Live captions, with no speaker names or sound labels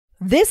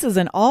This is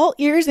an All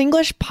Ears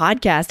English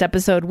podcast,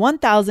 episode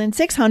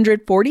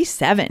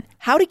 1647.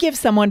 How to give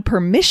someone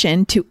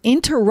permission to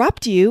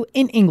interrupt you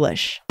in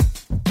English.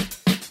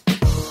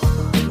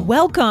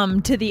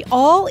 Welcome to the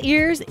All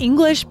Ears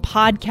English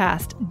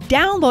podcast,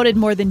 downloaded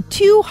more than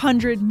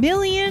 200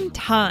 million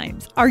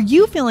times. Are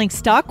you feeling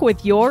stuck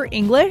with your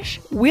English?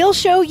 We'll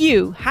show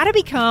you how to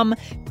become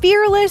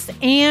fearless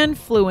and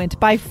fluent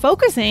by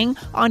focusing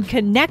on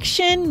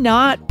connection,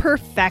 not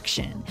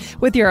perfection.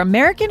 With your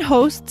American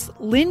hosts,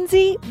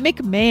 Lindsay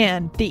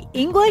McMahon, the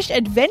English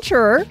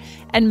adventurer,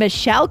 and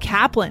Michelle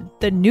Kaplan,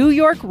 the New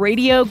York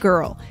radio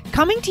girl,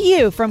 coming to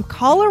you from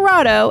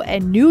Colorado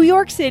and New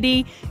York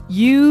City,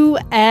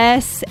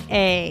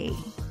 USA.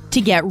 To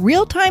get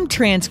real-time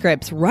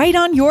transcripts right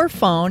on your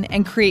phone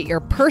and create your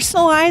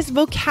personalized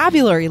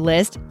vocabulary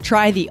list,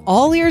 try the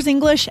All Ears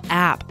English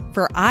app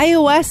for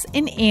iOS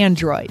and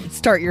Android.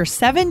 Start your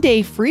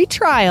 7-day free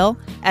trial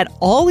at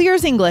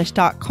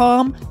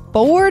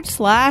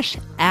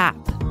allearsenglish.com/app.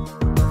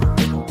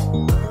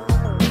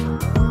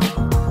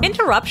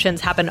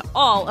 Interruptions happen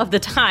all of the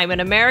time in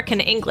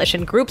American English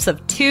in groups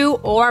of 2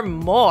 or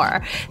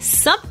more.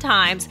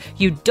 Sometimes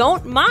you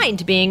don't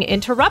mind being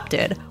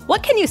interrupted.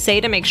 What can you say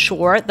to make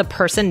sure the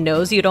person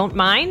knows you don't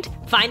mind?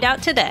 Find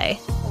out today.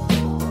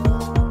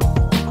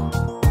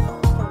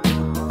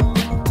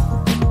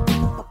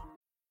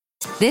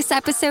 This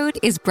episode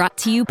is brought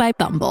to you by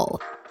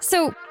Bumble.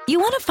 So, you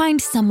want to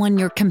find someone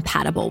you're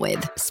compatible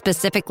with,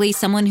 specifically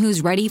someone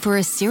who's ready for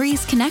a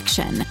serious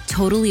connection,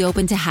 totally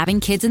open to having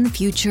kids in the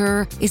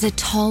future, is a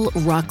tall,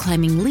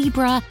 rock-climbing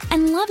Libra,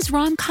 and loves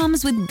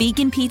rom-coms with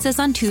vegan pizzas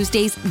on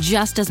Tuesdays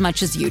just as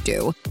much as you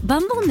do.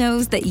 Bumble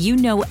knows that you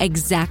know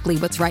exactly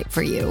what's right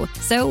for you.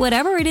 So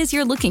whatever it is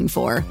you're looking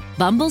for,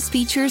 Bumble's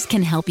features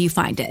can help you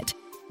find it.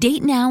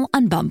 Date now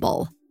on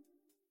Bumble.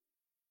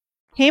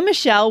 Hey,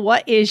 Michelle,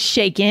 what is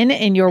shaking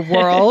in your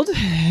world?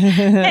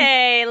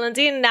 Hey,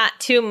 Lindsay, not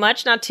too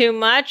much. Did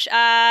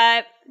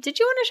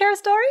you want to share a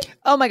story?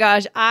 Oh my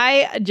gosh,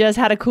 I just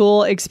had a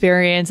cool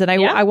experience, and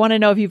I want to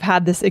know if you've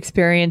had this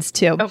experience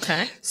too.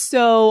 Okay.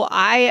 So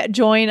I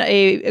join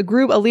a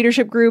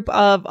leadership group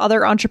of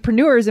other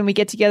entrepreneurs, and we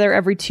get together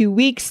every 2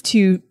 weeks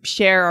to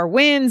share our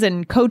wins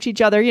and coach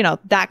each other,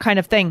 that kind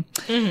of thing.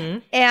 Mm-hmm.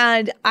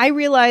 And I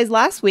realized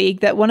last week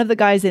that one of the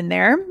guys in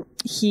there,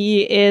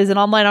 he is an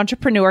online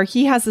entrepreneur.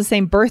 He has the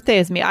same birthday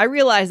as me. I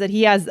realized that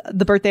he has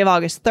the birthday of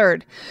August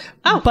 3rd.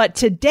 Oh. But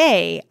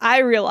today I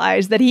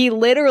realized that he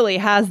literally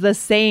has the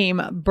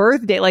same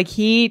birthday. Like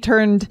he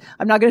turned,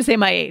 I'm not going to say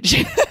my age.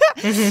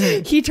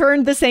 He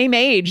turned the same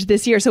age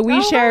this year. So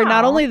we share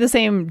not only the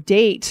same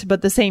date,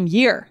 but the same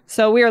year.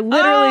 So we are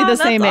literally the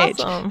same age.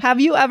 Awesome. Have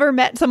you ever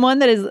met someone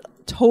that is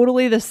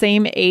totally the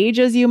same age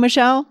as you,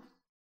 Michelle?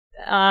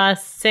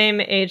 Same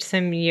age,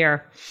 same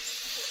year.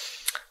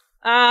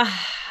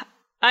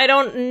 I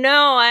don't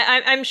know.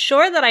 I'm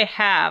sure that I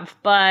have,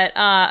 but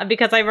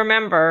because I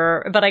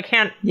remember, but I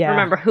can't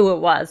remember who it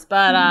was.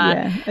 But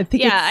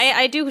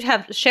I do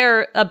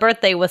share a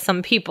birthday with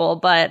some people,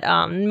 but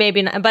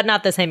maybe not, but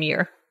not the same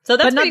year. So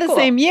that's but not the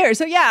same year.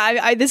 So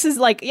this is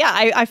like,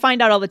 I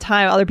find out all the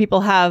time other people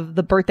have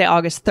the birthday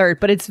August 3rd,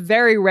 but it's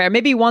very rare.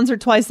 Maybe once or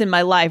twice in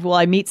my life will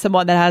I meet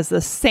someone that has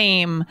the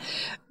same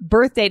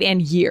birth date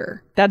and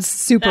year. That's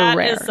super rare.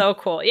 That is so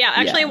cool. Yeah,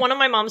 actually, one of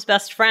my mom's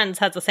best friends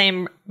has the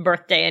same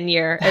birthday and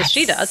year as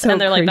she does, so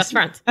and they're crazy. like best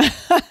friends.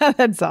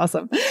 That's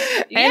awesome.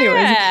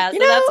 Anyways, so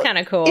that's kind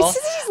of cool. It's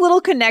these little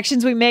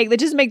connections we make that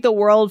just make the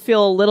world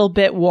feel a little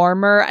bit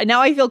warmer. And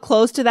now I feel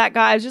close to that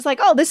guy. I was just like,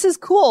 oh, this is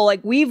cool. Like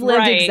we've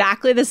lived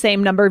exactly the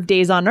same number of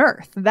days on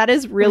Earth. That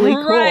is really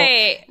cool.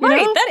 Right.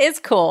 That is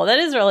cool. That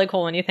is really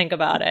cool when you think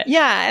about it.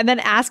 Yeah. And then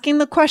asking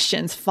the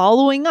questions,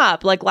 following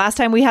up. Like last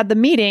time we had the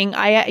meeting,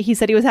 he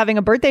said he was having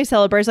a birthday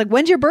celebration. Like,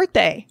 when's your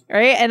birthday?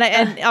 Right. And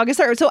August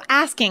 3rd. So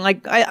asking,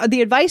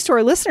 the advice to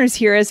our listeners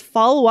here is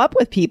follow up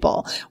with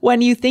people.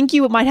 When you think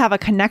you might have a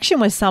connection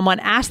with someone,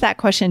 ask that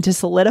question to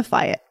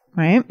solidify it.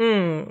 Right.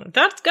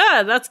 That's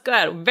good. That's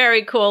good.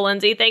 Very cool,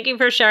 Lindsay. Thank you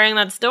for sharing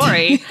that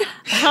story.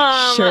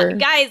 Sure.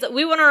 Guys,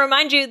 we want to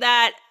remind you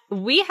that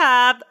we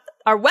have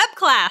our web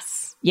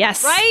class.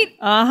 Yes. Right?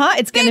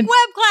 It's big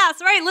web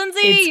class, right,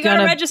 Lindsay? You got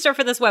to register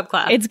for this web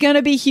class. It's going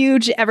to be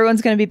huge.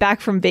 Everyone's going to be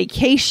back from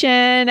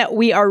vacation.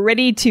 We are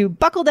ready to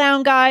buckle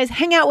down, guys.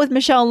 Hang out with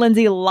Michelle and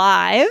Lindsay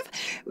live.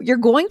 You're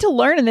going to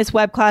learn in this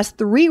web class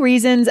 3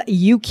 reasons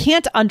you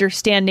can't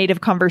understand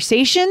native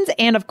conversations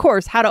and, of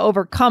course, how to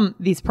overcome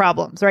these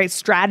problems, right?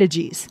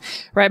 Strategies.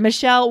 Right,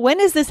 Michelle? When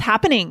is this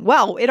happening?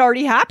 Well, it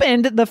already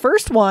happened, the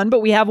first one, but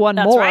we have one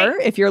more. Right.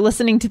 If you're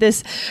listening to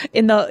this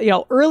in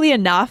the, early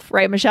enough,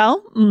 right,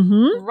 Michelle?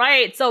 Mm-hmm.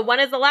 Right. So when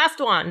is the last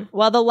one?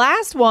 Well, the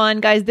last one,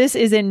 guys, this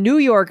is in New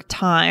York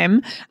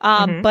time,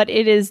 but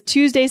it is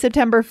Tuesday,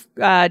 September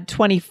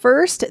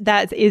 21st.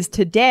 That is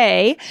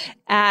today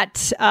at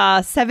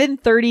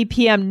 7:30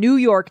 p.m. New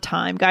York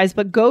time, guys.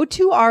 But go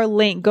to our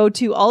link. Go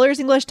to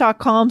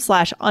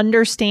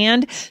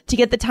allearsenglish.com/understand to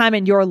get the time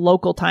in your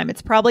local time.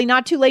 It's probably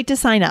not too late to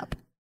sign up.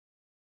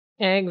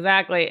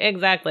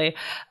 Exactly.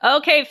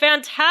 Okay,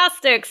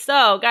 fantastic.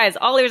 So, guys,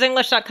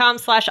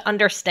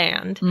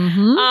 allearsenglish.com/understand.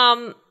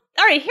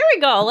 All right, here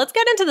we go. Let's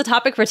get into the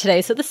topic for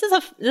today. So this is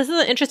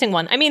an interesting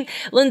one. I mean,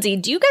 Lindsay,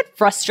 do you get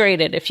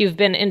frustrated if you've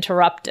been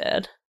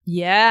interrupted?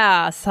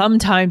 Yeah,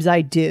 sometimes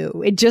I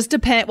do. It just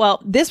depends.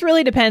 Well, this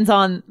really depends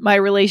on my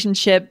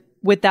relationship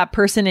with that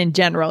person in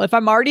general. If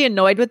I'm already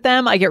annoyed with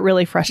them, I get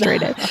really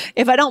frustrated.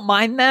 If I don't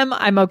mind them,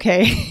 I'm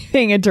okay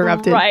being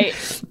interrupted.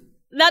 Right.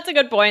 That's a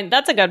good point.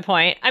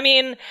 I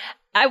mean,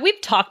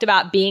 we've talked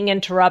about being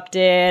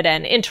interrupted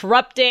and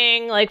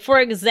interrupting. Like, for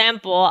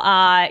example,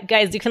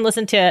 guys, you can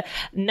listen to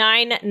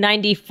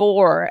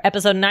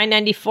episode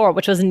 994,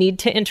 which was Need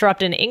to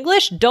Interrupt in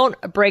English. Don't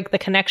break the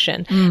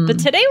connection. But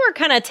today we're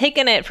kind of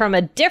taking it from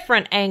a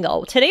different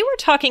angle. Today we're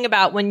talking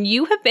about when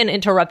you have been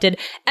interrupted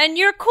and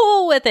you're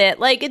cool with it.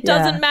 Like, it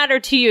doesn't matter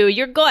to you.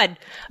 You're good.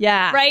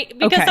 Yeah. Right?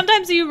 Because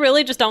sometimes you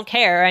really just don't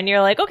care. And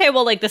you're like, okay,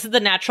 well, like, this is the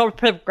natural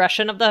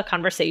progression of the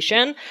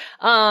conversation.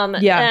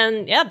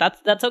 And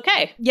that's okay.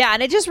 Yeah,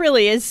 and it just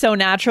really is so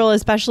natural,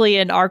 especially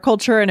in our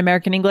culture in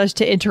American English,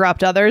 to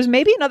interrupt others.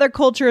 Maybe in other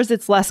cultures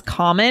it's less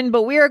common,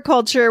 but we're a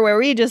culture where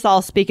we just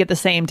all speak at the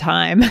same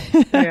time.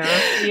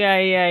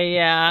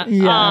 Yeah.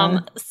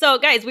 So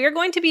guys, we are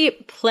going to be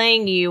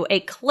playing you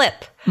a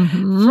clip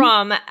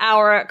from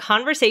our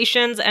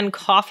Conversations and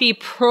Coffee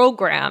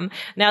program.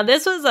 Now,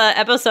 this was an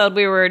episode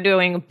we were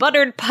doing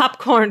buttered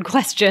popcorn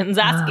questions,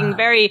 asking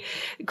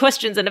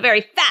questions in a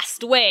very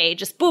fast way,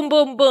 just boom,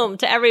 boom, boom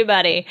to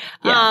everybody.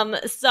 Yeah.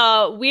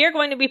 So we are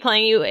going to be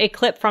playing you a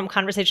clip from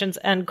Conversations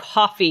and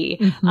Coffee.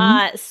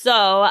 But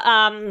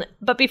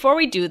before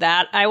we do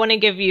that, I want to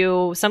give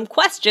you some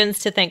questions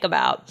to think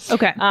about.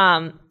 Okay.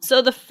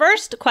 So the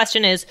first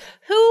question is,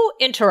 who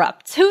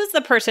interrupts? Who's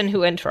the person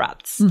who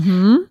interrupts?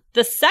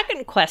 The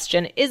second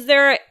question, is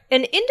there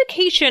an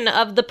indication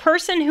of the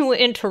person who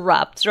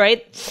interrupts,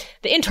 right?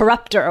 The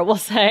interrupter, we'll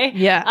say.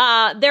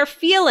 Yeah. Their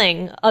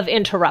feeling of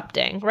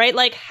interrupting, right?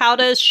 Like, how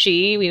does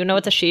she, we know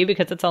it's a she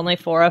because it's only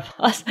 4 of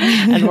us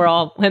and we're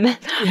all women.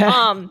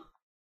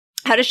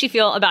 How does she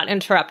feel about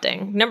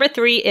interrupting? Number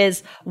 3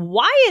 is,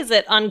 why is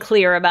it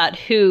unclear about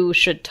who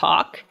should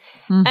talk?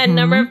 And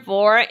number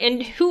 4,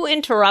 and who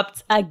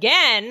interrupts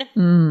again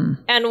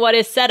and what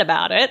is said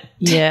about it.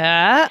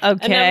 Yeah,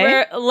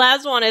 okay. And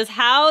last one is,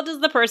 how does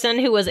the person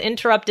who was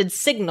interrupted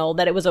signal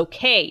that it was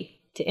okay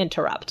to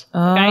interrupt?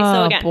 Okay,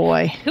 so again,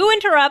 who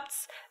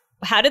interrupts?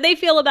 How do they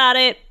feel about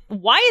it?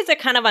 Why is it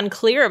kind of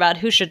unclear about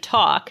who should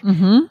talk?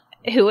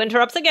 Who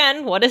interrupts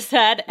again? What is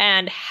said?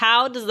 And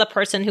how does the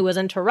person who was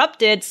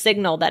interrupted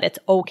signal that it's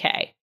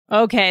okay?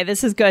 Okay,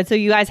 this is good. So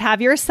you guys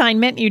have your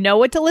assignment. You know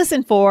what to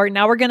listen for.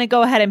 Now we're going to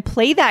go ahead and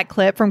play that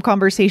clip from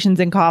Conversations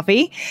and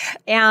Coffee,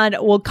 and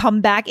we'll come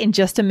back in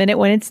just a minute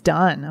when it's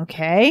done.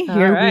 Okay,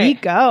 here we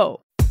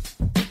go.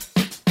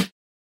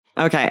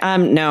 Okay.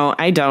 No,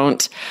 I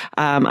don't.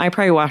 I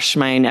probably wash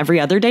mine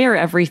every other day or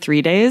every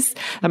 3 days.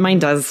 Mine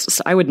does.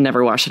 So I would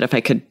never wash it if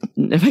I could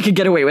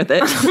get away with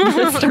it.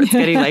 It starts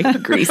getting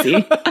like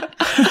greasy.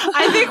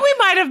 I think we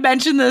might have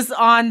mentioned this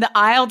on the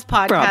IELTS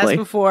podcast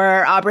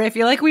before, Aubrey. I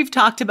feel like we've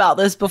talked about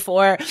this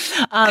before.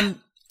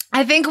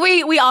 I think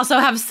we also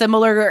have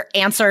similar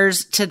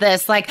answers to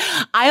this. Like,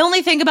 I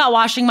only think about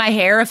washing my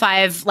hair if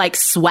I've like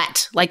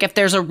sweat, like if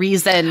there's a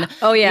reason.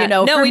 Oh yeah,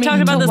 no, we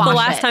talked about this the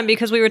last time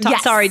because we were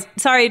talking.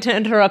 Sorry to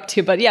interrupt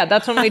you, but yeah,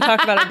 that's when we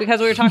talked about it because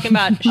we were talking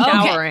about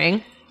showering.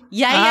 Okay.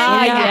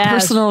 Yeah.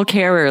 Personal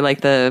care,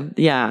 like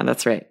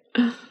that's right.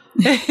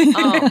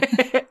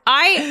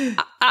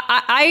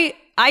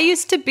 I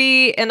used to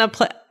be in a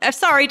place.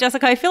 Sorry,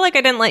 Jessica, I feel like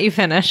I didn't let you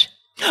finish.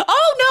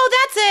 Oh, no,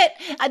 that's it.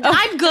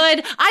 I'm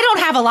good. I don't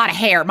have a lot of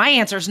hair. My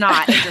answer's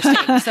not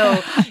interesting.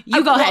 So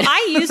you go ahead.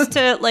 I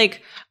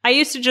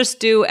used to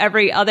just do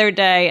every other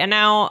day, and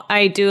now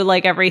I do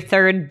like every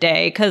third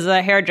day because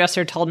the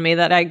hairdresser told me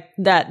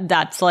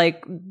that's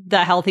like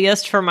the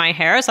healthiest for my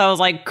hair. So I was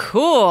like,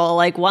 cool,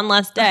 like one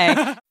less day.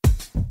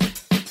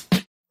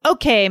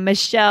 Okay,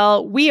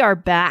 Michelle, we are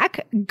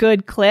back.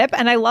 Good clip.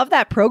 And I love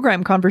that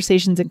program,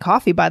 Conversations and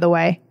Coffee, by the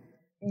way.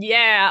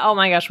 Yeah. Oh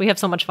my gosh. We have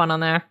so much fun on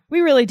there.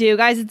 We really do,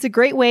 guys. It's a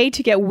great way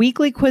to get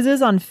weekly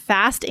quizzes on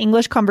fast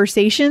English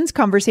conversations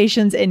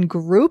in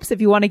groups.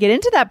 If you want to get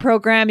into that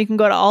program, you can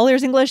go to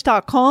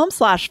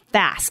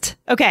allearsenglish.com/fast.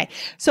 Okay.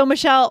 So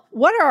Michelle,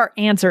 what are our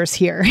answers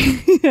here?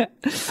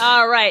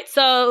 All right.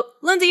 So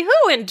Lindsay,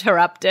 who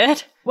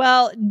interrupted?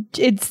 Well,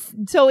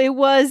 it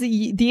was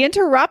the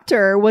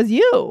interrupter was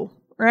you.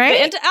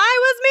 Right? I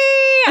was me.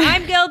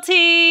 I'm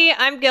guilty.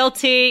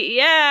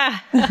 Yeah.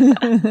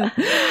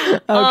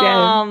 Okay.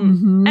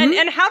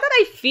 And how did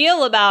I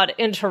feel about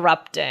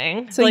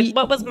interrupting? So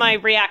what was my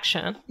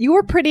reaction? You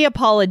were pretty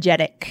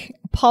apologetic.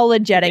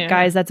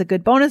 Guys. That's a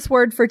good bonus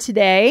word for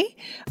today.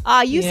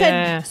 You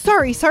said,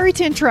 sorry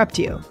to interrupt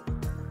you.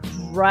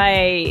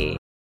 Right.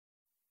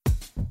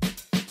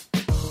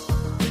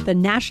 The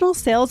national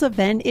sales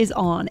event is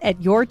on at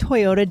your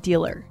Toyota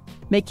dealer.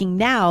 making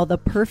now the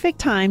perfect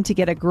time to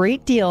get a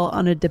great deal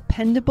on a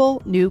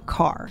dependable new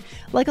car,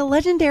 like a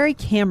legendary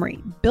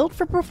Camry, built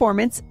for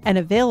performance and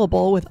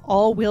available with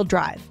all-wheel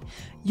drive.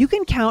 You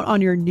can count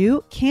on your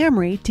new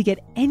Camry to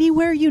get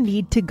anywhere you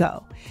need to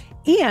go.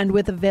 And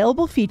with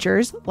available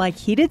features like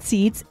heated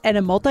seats and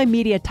a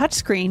multimedia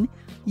touchscreen,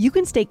 you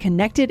can stay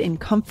connected in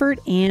comfort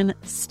and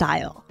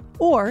style.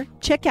 Or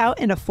check out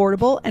an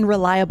affordable and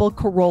reliable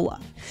Corolla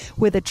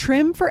with a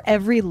trim for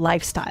every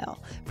lifestyle.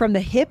 From the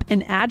hip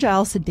and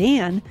agile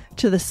sedan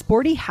to the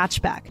sporty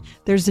hatchback,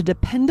 there's a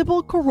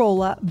dependable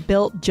Corolla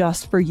built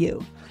just for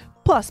you.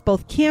 Plus,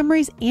 both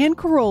Camrys and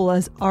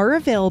Corollas are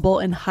available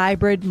in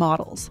hybrid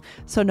models.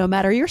 So no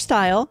matter your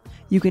style,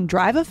 you can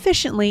drive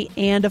efficiently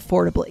and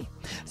affordably.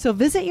 So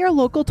visit your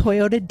local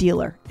Toyota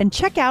dealer and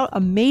check out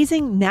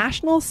amazing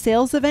national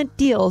sales event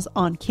deals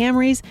on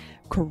Camrys,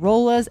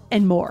 Corollas,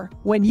 and more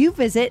when you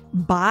visit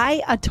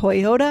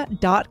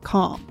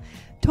buyatoyota.com.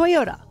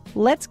 Toyota,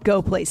 let's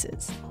go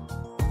places.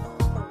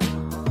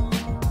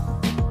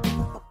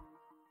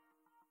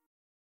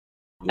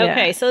 Yeah.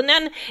 Okay, so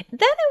then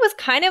it was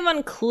kind of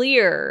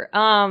unclear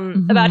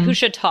about who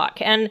should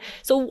talk. And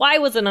so why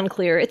was it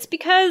unclear? It's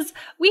because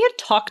we had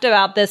talked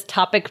about this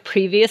topic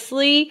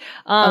previously.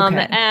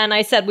 And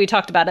I said we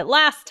talked about it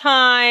last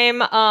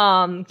time.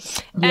 And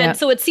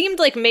so it seemed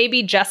like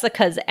maybe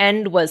Jessica's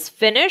end was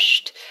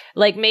finished.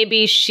 Like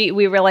maybe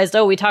we realized,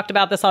 we talked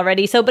about this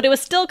already. But it was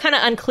still kind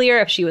of unclear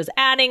if she was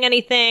adding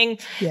anything.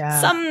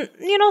 Yeah.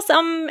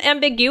 Some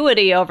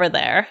ambiguity over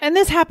there. And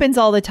this happens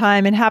all the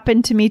time. It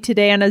happened to me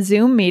today on a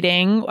Zoom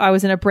meeting. I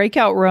was in a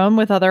breakout room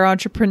with other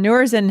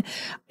entrepreneurs, and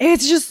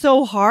it's just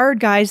so hard,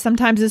 guys,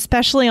 sometimes,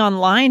 especially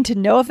online, to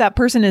know if that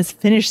person is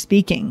finished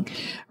speaking,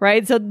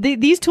 right? So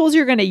these tools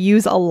you're going to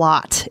use a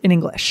lot in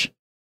English.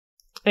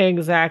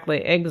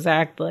 Exactly.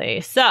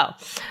 So,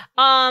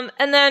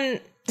 and then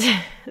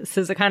this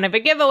is a kind of a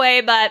giveaway,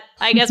 but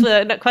I guess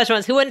the question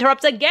was, who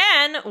interrupts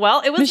again?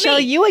 Well, it was Michelle,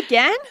 me. you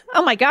again?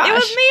 Oh my gosh. It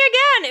was me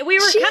again. We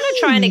were kind of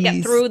trying to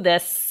get through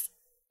this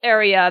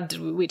area.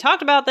 We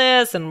talked about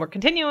this and we're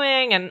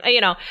continuing and,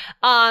 and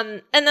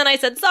then I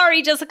said,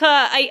 sorry, Jessica,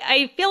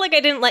 I feel like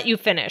I didn't let you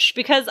finish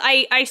because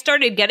I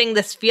started getting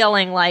this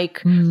feeling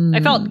like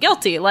I felt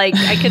guilty. Like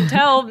I could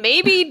tell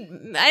maybe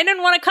I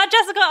didn't want to cut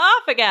Jessica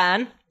off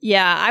again.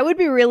 Yeah, I would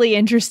be really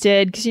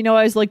interested because, I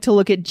always like to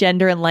look at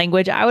gender and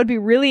language. I would be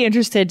really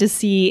interested to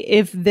see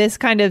if this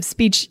kind of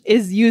speech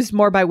is used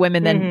more by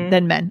women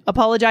than men.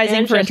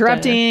 Apologizing for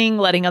interrupting,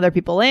 letting other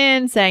people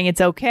in, saying it's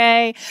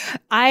okay.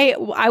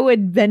 I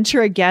would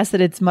venture a guess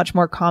that it's much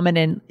more common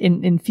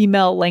in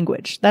female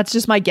language. That's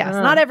just my guess.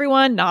 Not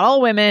everyone, not all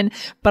women,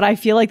 but I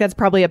feel like that's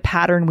probably a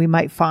pattern we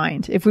might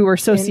find if we were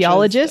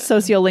sociologists,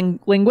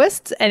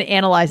 sociolinguists, and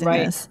analyzing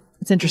this.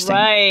 It's interesting.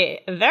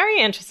 Right.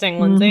 Very interesting,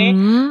 Lindsay.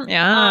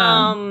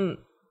 Yeah.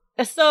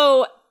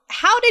 So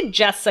how did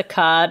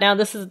Jessica, now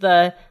this is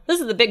the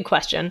big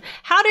question.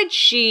 How did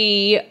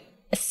she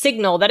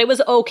signal that it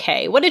was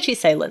okay? What did she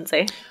say,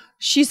 Lindsay?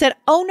 She said,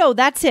 "Oh no,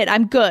 that's it.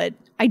 I'm good.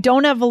 I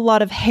don't have a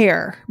lot of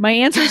hair. My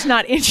answer's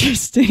not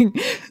interesting.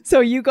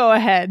 So you go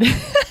ahead."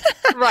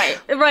 Right.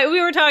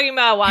 We were talking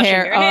about washing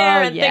your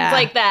hair and things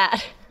like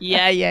that.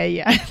 Yeah.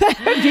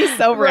 That would be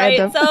so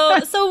random.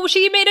 So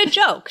she made a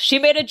joke. She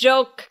made a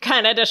joke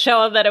kind of to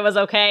show that it was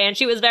okay. And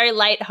she was very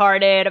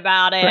lighthearted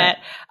about it. Right.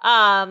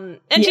 And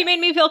she made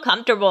me feel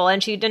comfortable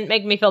and she didn't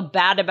make me feel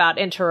bad about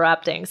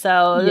interrupting.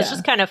 So it was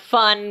just kind of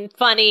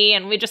funny,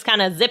 and we just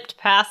kind of zipped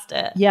past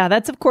it. Yeah,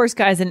 that's, of course,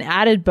 guys, an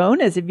added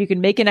bonus. If you can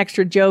make an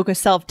extra joke, a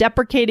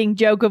self-deprecating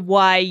joke of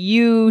why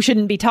you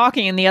shouldn't be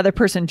talking and the other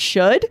person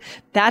should,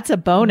 that's a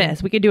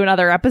bonus. We could do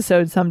another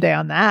episode someday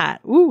on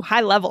that. Ooh,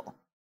 high level.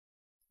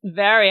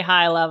 Very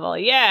high level.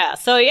 Yeah.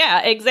 So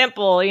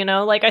example,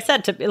 like I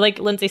said, like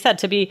Lindsay said,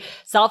 to be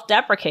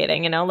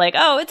self-deprecating, like,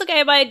 oh, it's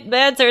okay. My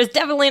answer is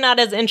definitely not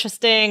as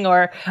interesting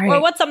or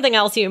what's something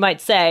else you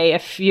might say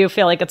if you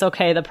feel like it's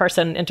okay. The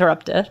person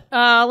interrupted.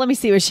 Let me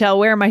see, Michelle,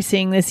 where am I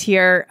seeing this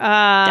here?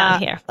 Down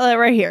here.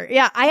 Right here.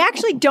 Yeah. I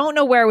actually don't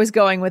know where I was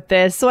going with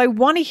this. So I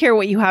want to hear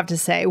what you have to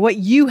say,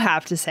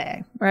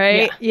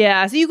 right?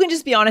 Yeah. So you can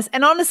just be honest.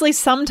 And honestly,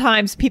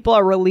 sometimes people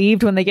are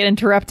relieved when they get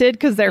interrupted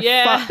because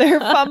they're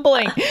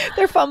fumbling.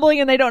 They're fumbling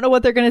and they don't know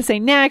what they're going to say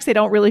next. They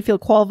don't really feel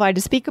qualified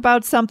to speak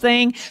about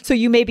something. So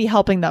you may be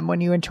helping them when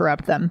you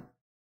interrupt them.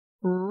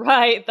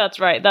 Right. That's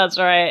right.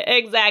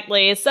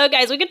 Exactly. So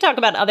guys, we could talk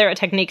about other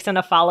techniques in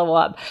a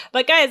follow-up.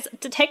 But guys,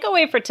 the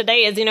takeaway for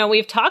today is,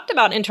 we've talked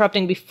about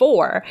interrupting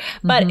before,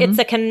 but it's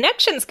a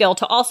connection skill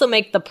to also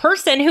make the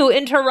person who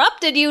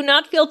interrupted you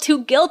not feel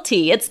too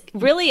guilty. It's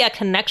really a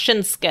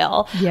connection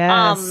skill.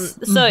 Yes.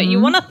 So you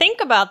want to think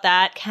about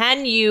that.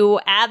 Can you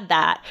add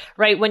that,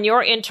 right? When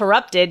you're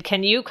interrupted,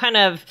 can you kind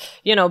of,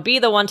 be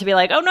the one to be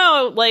like, oh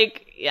no,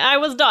 like, I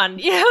was done.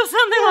 Something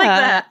like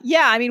that.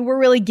 Yeah. I mean, we're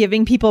really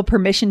giving people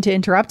permission to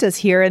interrupt us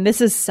here. And this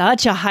is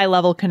such a high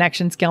level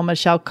connection skill,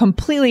 Michelle,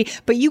 completely.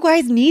 But you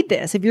guys need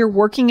this. If you're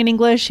working in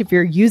English, if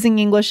you're using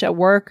English at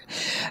work,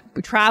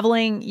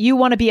 traveling, you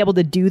want to be able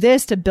to do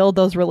this to build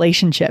those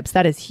relationships.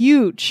 That is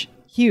huge.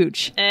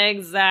 Huge.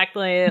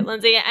 Exactly,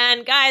 Lindsay.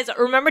 And guys,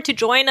 remember to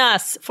join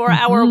us for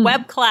our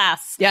web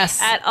class.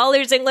 Yes. At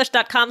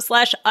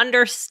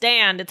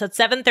allearsenglish.com/understand. It's at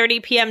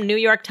 7:30 p.m. New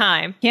York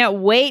time. Can't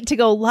wait to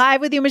go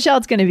live with you, Michelle.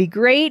 It's going to be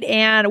great.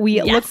 And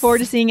we look forward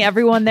to seeing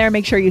everyone there.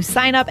 Make sure you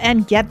sign up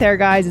and get there,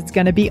 guys. It's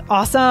going to be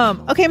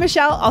awesome. Okay,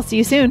 Michelle, I'll see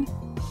you soon.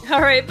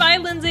 All right. Bye,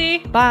 Lindsay.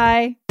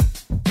 Bye.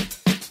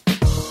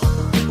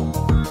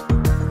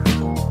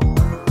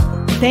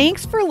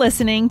 Thanks for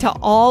listening to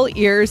All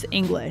Ears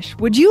English.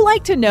 Would you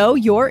like to know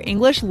your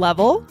English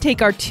level?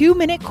 Take our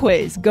 2-minute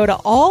quiz. Go to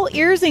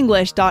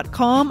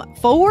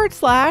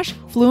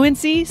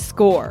allearsenglish.com/fluency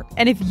score.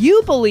 And if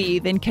you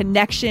believe in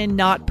connection,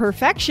 not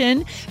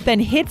perfection, then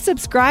hit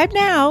subscribe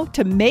now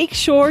to make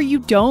sure you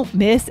don't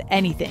miss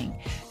anything.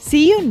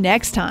 See you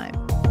next time.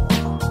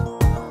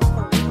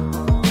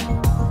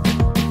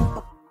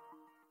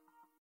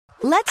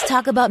 Let's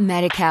talk about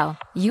Medi-Cal.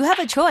 You have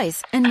a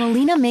choice, and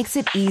Molina makes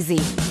it easy,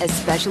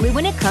 especially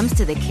when it comes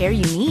to the care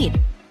you need.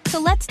 So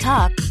let's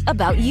talk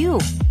about you,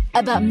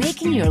 about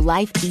making your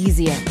life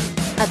easier,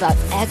 about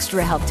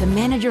extra help to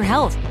manage your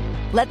health.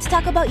 Let's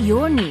talk about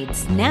your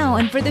needs now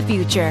and for the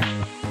future.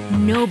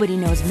 Nobody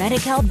knows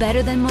Medi-Cal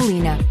better than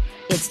Molina.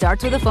 It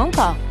starts with a phone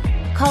call.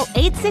 Call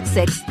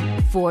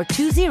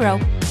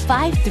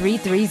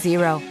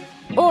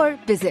 866-420-5330 or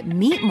visit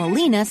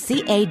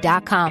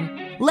meetmolinaca.com.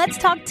 Let's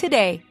talk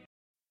today.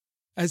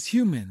 As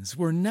humans,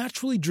 we're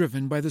naturally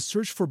driven by the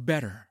search for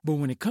better. But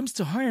when it comes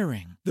to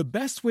hiring, the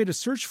best way to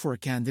search for a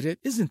candidate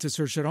isn't to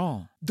search at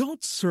all.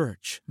 Don't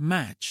search,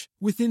 match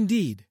with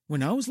Indeed.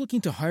 When I was looking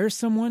to hire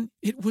someone,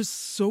 it was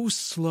so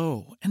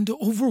slow and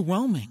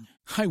overwhelming.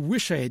 I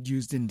wish I had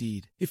used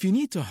Indeed. If you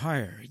need to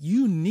hire,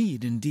 you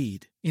need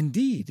Indeed.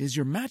 Indeed is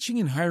your matching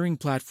and hiring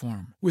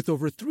platform with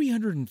over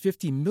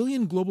 350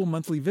 million global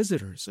monthly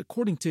visitors,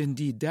 according to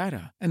Indeed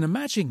data, and a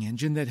matching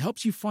engine that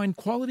helps you find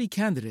quality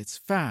candidates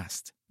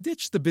fast.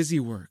 Ditch the busy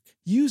work.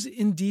 Use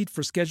Indeed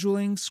for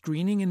scheduling,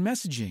 screening, and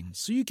messaging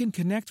so you can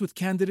connect with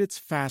candidates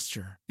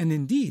faster. And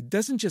Indeed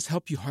doesn't just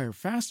help you hire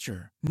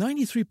faster.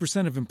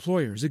 93% of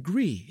employers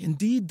agree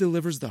Indeed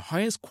delivers the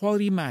highest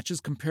quality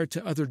matches compared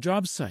to other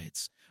job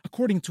sites,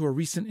 according to a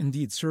recent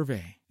Indeed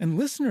survey. And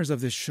listeners of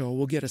this show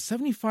will get a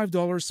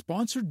 $75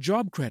 sponsored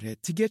job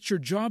credit to get your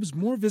jobs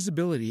more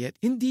visibility at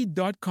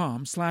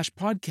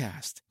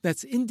Indeed.com/podcast.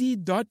 That's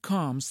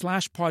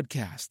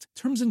Indeed.com/podcast.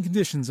 Terms and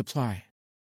conditions apply.